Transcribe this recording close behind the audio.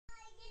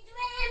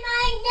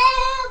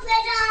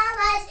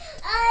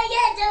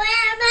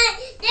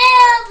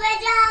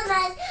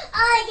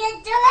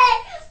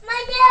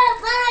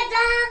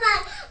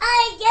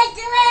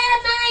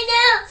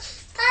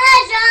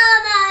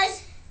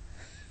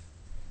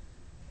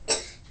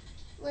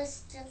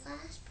was the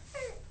last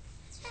part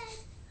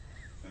said.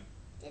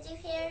 Did you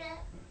hear that?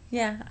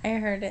 Yeah, I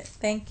heard it.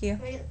 Thank you.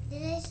 What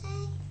did I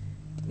say?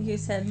 You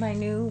said my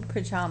new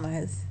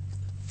pajamas.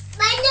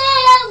 My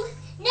new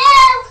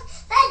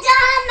pajamas!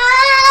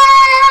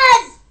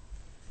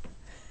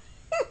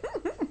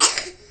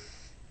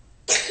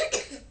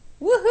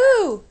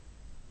 Woohoo!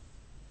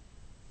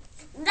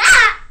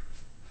 That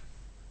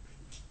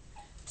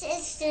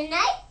is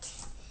tonight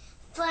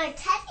for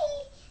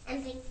Teddy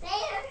and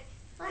PinkBear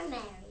for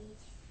married.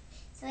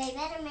 So we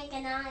better make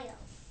an aisle.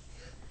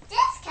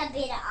 This could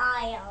be the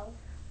aisle.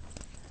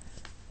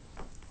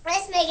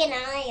 Let's make an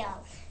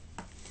aisle.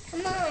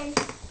 Come on.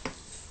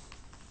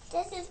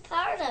 This is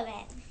part of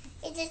it.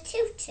 It's a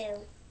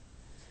tutu.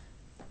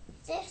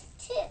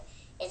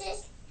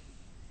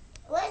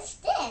 What's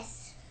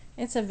this?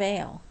 It's a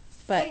veil,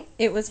 but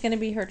it was going to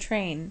be her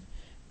train.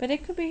 But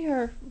it could be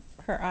her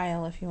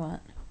aisle if you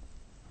want.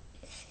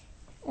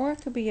 Or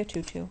it could be a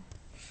tutu.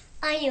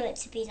 I knew it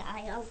to be the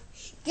aisle.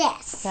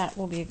 Yes. That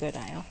will be a good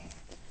aisle.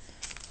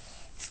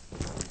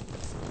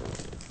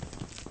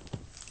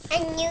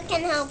 And you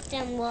can help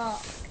them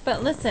walk.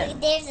 But listen.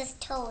 Like, there's his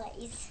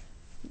toys.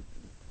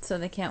 So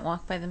they can't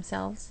walk by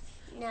themselves?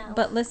 No.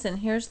 But listen,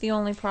 here's the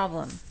only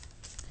problem.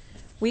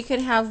 We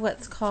could have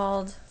what's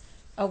called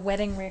a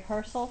wedding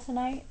rehearsal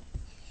tonight.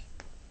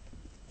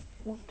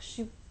 Well,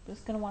 she was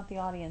going to want the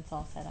audience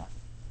all set up.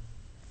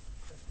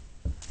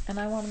 And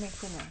I want to make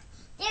dinner.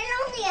 There's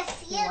only a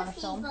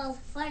few film? people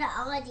for the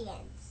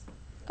audience.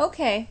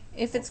 Okay.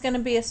 If it's going to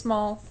be a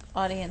small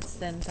audience,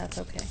 then that's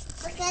okay.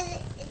 Because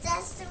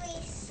that's the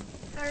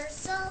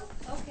rehearsal.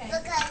 Okay.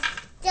 Because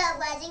the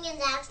wedding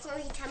is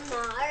actually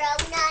tomorrow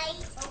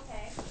night.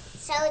 Okay.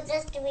 So it's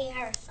just a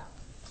rehearsal.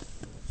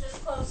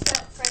 Just close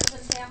up friends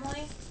and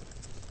family?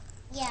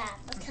 Yeah,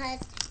 because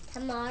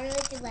tomorrow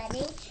is the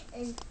wedding,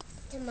 and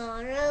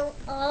tomorrow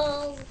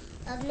all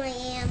of my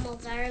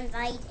animals are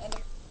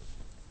invited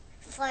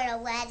for the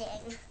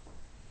wedding.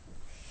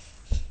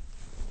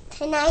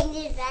 Tonight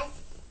is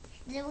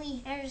the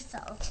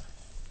rehearsal.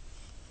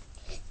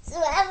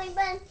 So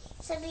everyone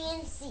should be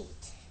in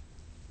seat.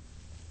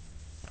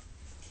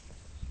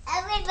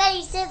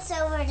 Everybody sits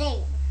over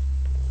there.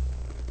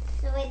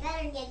 So we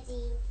better get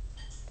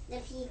the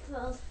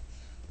people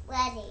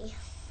ready.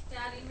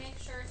 Daddy, make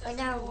sure it doesn't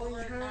doesn't go go over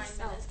over 9 minutes.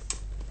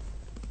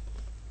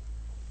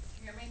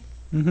 You hear me?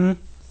 Mm-hmm.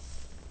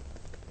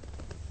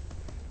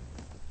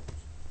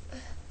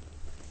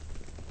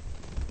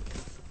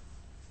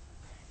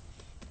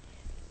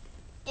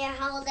 They're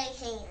holding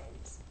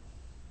hands.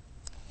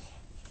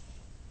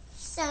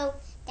 So,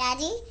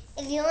 Daddy,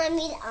 if you want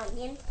me to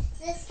onion,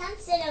 just come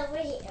sit over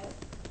here.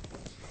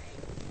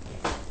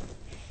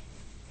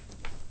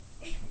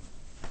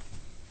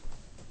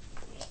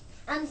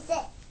 I'm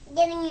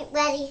getting it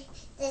ready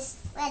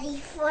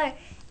for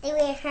the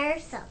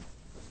rehearsal.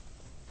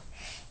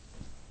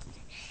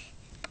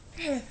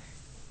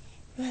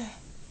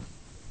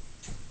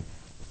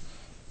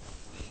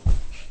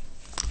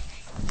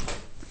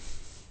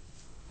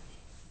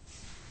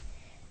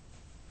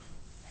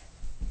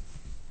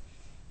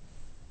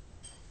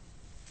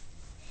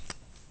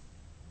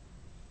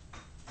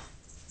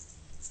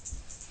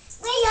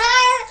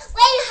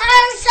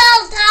 Rehearsal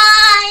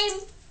time!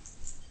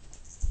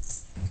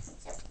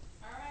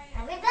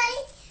 Everybody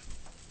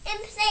in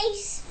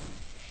place.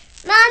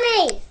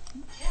 Mommy!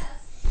 Yes.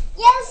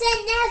 You sit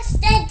next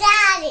to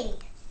Daddy.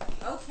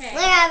 Okay.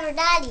 Wherever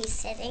Daddy's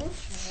sitting.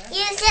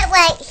 You sit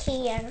right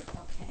here.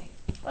 Okay.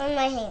 Where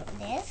my hand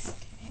is.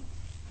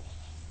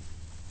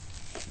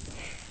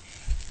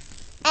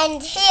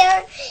 And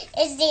here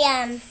is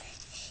the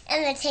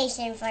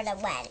invitation for the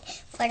wedding,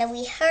 for the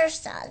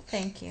rehearsal.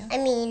 Thank you. I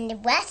mean the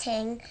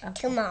wedding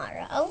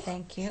tomorrow.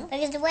 Thank you.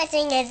 Because the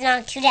wedding is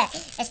not today,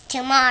 it's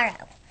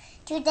tomorrow.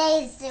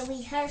 Today is the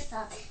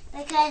rehearsal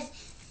because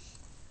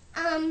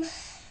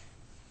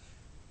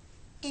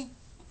the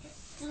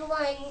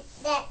one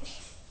that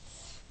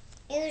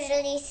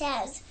usually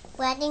says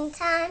wedding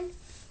time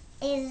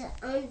is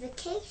on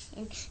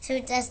vacation, so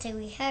it does the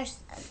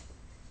rehearsal.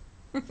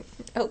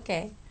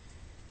 Okay.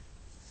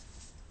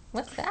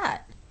 What's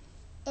that?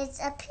 It's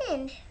a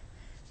pin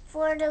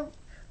for the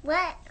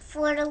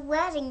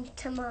wedding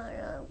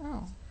tomorrow.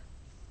 Oh.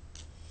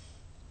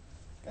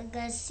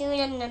 Because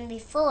sooner than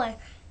before,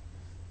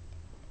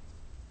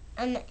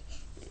 I'm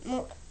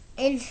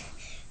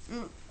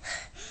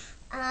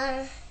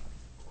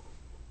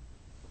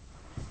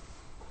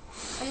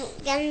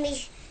gonna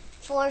be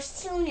forced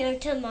sooner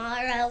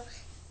tomorrow,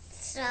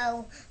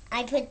 so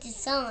I put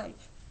this on.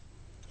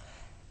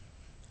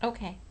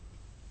 Okay.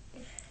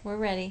 We're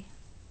ready.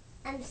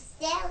 I'm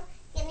still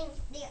getting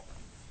the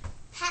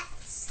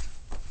pets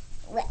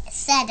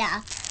set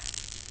up.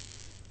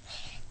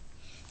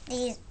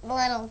 These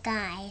little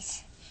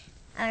guys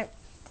are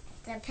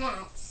the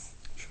pets.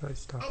 Should I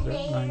stop And it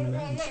at 9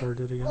 minutes and start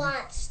it again?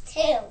 Watch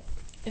too.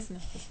 It's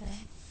necessary.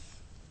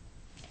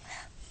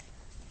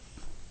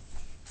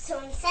 So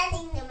I'm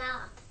setting them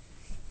up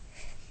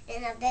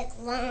in a big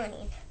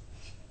line.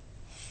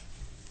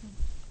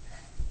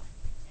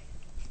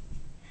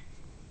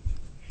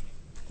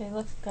 They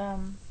look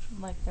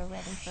like they're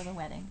ready for the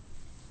wedding.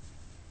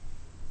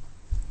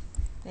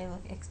 They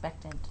look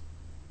expectant.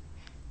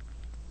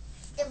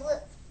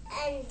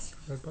 And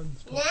Red button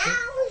stop. now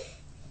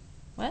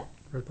What?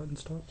 Red button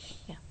stop.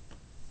 Yeah.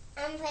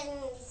 I'm putting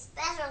the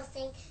special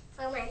thing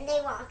for when they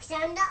walk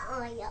down the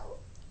aisle.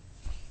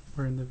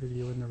 We're in the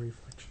video in the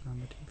reflection on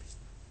the TV.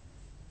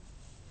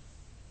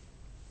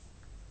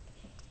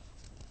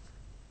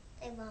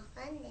 They walk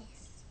on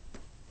this.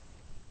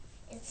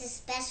 It's a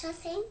special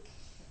thing.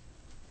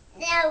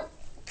 Now,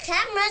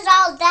 cameras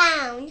all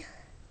down.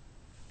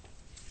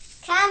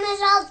 Cameras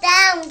all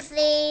down,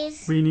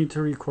 please. We need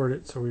to record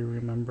it so we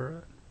remember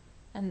it.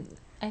 And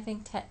I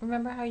think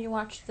remember how you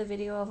watched the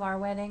video of our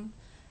wedding?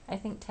 I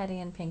think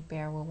Teddy and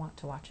PinkBear will want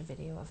to watch a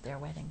video of their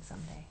wedding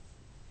someday.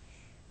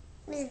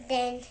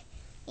 Then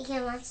you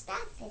can watch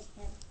that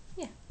video.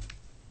 Yeah.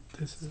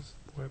 This is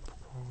web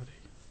quality.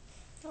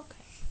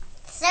 Okay.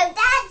 So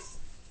that's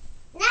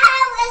now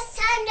it's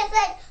time to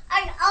put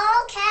on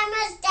all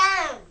cameras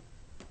down.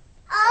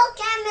 All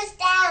cameras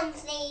down,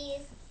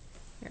 please.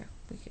 Here,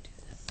 we could do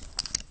this.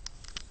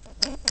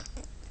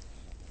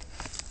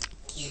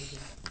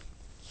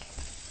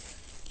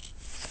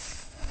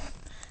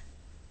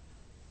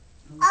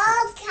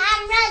 All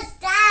cameras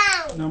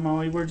down. No,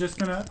 Molly, I'm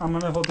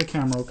gonna hold the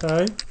camera,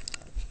 okay?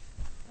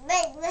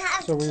 But we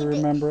have So to we keep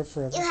remember it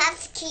forever. You have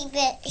to keep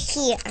it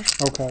here.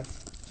 Okay.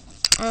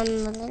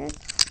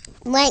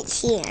 Right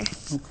here.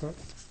 Okay.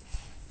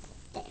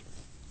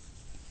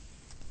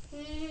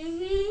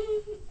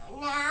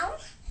 Now,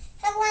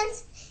 who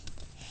wants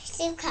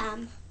to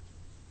come?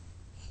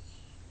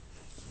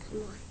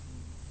 Come on.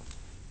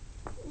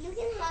 You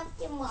can have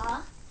them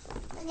walk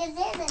because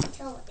they're the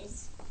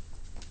toys.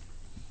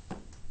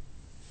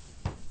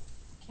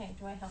 Okay,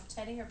 do I help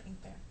Teddy or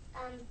PinkBear?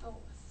 Both.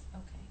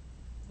 Okay.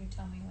 You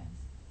tell me when.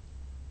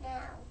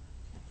 Now.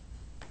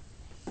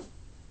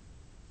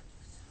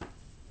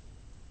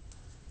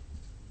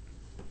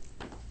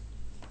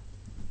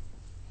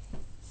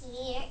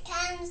 Here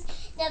comes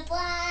the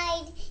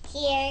bride.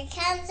 Here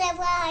comes the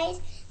bride.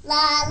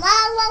 La la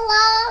la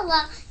la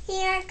la.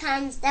 Here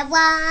comes the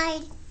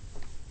bride.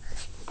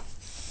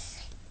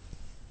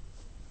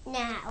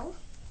 Now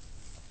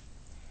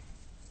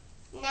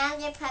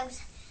you're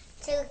supposed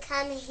to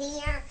come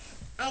here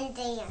and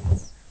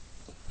dance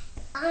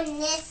on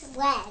this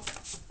red.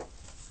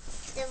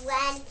 The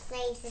red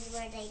place is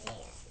where they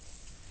dance.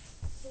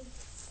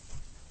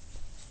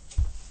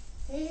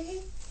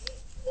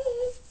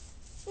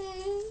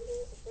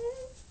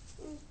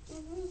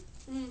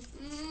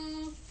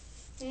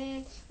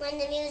 When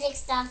the music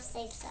stops,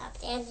 they stop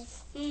dancing.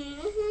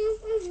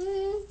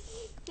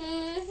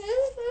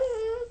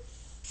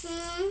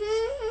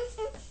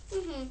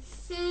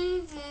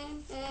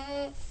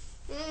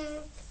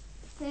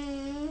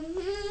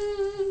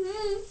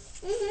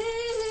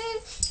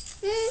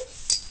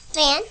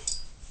 Fan.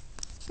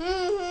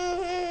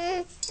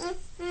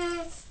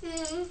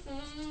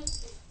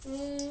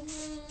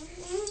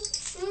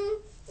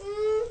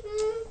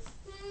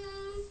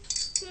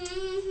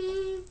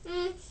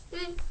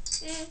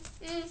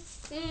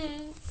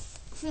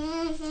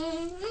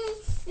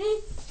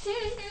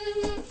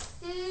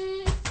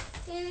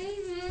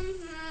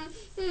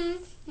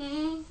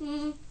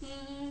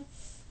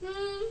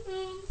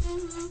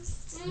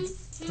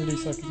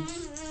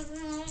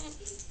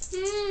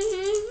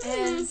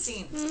 And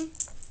scene.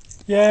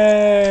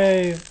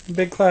 Yay!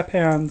 Big clap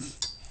hands.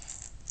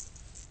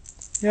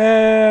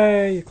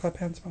 Yay! Clap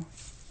hands, Molly.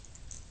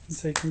 And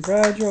say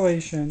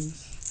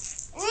congratulations.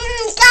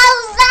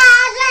 Congratulations!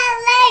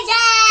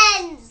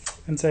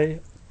 And say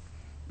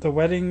the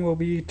wedding will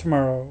be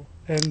tomorrow.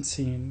 End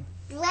scene.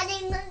 The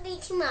wedding will be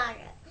tomorrow.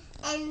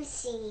 End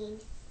scene.